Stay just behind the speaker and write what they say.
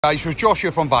Guys, so it's Josh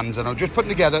here from Vans, and I'm just putting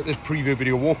together this preview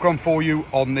video walk around for you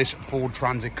on this Ford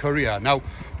Transit Courier. Now,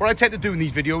 what I tend to do in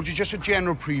these videos is just a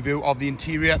general preview of the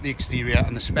interior, the exterior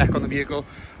and the spec on the vehicle.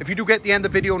 If you do get the end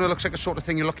of the video and it looks like the sort of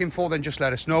thing you're looking for, then just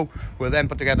let us know. We'll then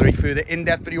put together a further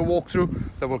in-depth video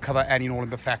walkthrough that will cover any and all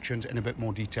imperfections in a bit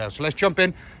more detail. So let's jump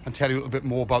in and tell you a little bit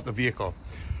more about the vehicle.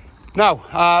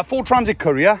 Now, Ford Transit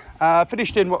Courier,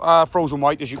 finished in frozen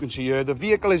white, as you can see here. The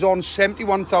vehicle is on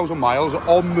 71,000 miles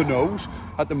on the nose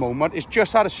at the moment. It's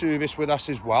just had a service with us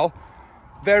as well.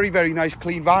 Very, very nice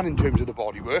clean van in terms of the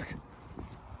bodywork.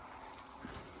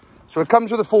 So it comes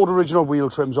with the Ford original wheel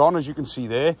trims on, as you can see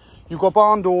there. You've got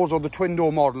barn doors or the twin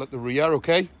door model at the rear,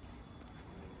 okay?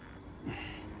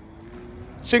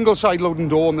 Single side loading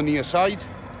door on the near side.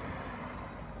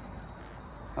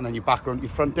 And then your back around your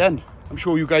front end. I'm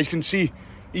sure you guys can see,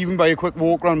 even by a quick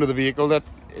walk around of the vehicle, that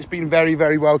it's been very,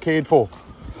 very well cared for.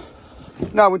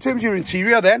 Now, in terms of your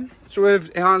interior then, so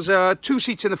it has 2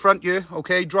 seats in the front here,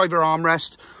 okay, driver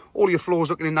armrest, all your floors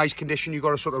looking in nice condition. You've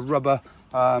got a sort of rubber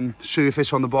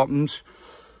surface on the bottoms,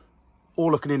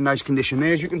 all looking in nice condition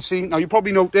there, as you can see. Now, you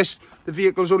probably noticed the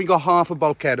vehicle's only got half a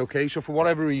bulkhead, okay, so for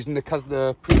whatever reason,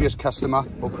 the previous customer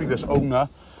or previous owner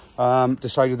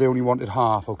decided they only wanted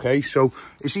half, okay? So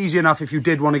it's easy enough if you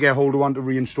did want to get hold of one to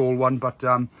reinstall one, but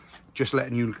just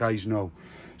letting you guys know.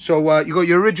 So you got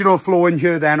your original floor in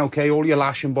here then, okay? All your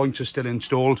lashing points are still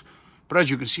installed. But as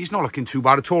you can see, it's not looking too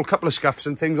bad at all. A couple of scuffs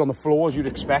and things on the floor, as you'd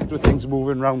expect with things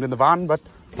moving around in the van, but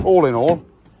all in all,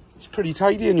 it's pretty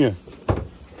tidy in here.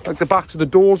 Like the backs of the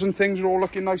doors and things are all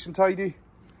looking nice and tidy.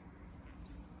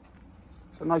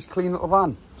 It's a nice clean little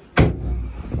van.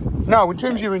 Now, in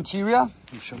terms of your interior,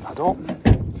 let me shut that door.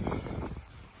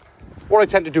 What I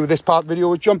tend to do with this part of the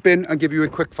video is jump in and give you a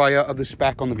quick fire of the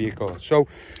spec on the vehicle. So,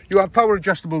 you have power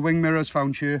adjustable wing mirrors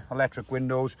found here, electric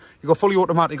windows. You've got fully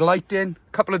automatic lighting,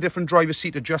 a couple of different driver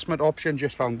seat adjustment options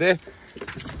just found there.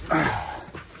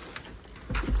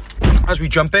 As we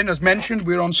jump in, as mentioned,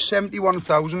 we're on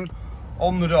 71,000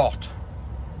 on the dot.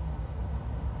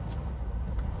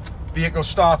 Vehicle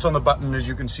starts on the button, as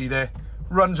you can see there.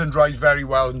 Runs and drives very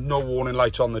well, no warning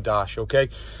lights on the dash, okay?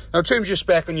 Now, in terms of your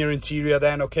spec on your interior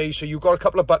then, okay, so you've got a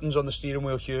couple of buttons on the steering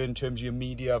wheel here in terms of your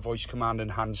media, voice command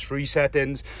and hands-free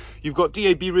settings. You've got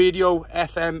DAB radio,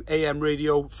 FM, AM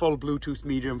radio, full Bluetooth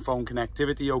medium phone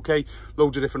connectivity, okay?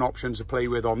 Loads of different options to play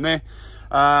with on there.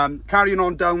 Carrying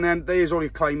on down then, there's all your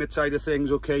climate side of things,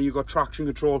 okay? You've got traction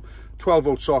control,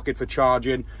 12-volt socket for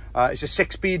charging. It's a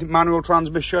 6-speed manual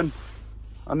transmission.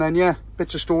 And then, yeah,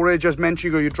 bits of storage, as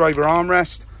mentioned. You got your driver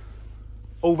armrest,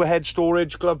 overhead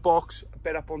storage, glove box, a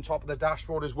bit up on top of the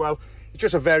dashboard as well. It's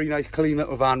just a very nice, clean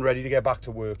little van ready to get back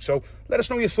to work. So let us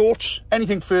know your thoughts.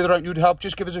 Anything further I can do to help,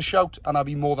 just give us a shout and I'll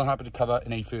be more than happy to cover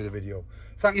in a further video.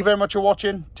 Thank you very much for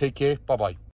watching. Take care. Bye-bye.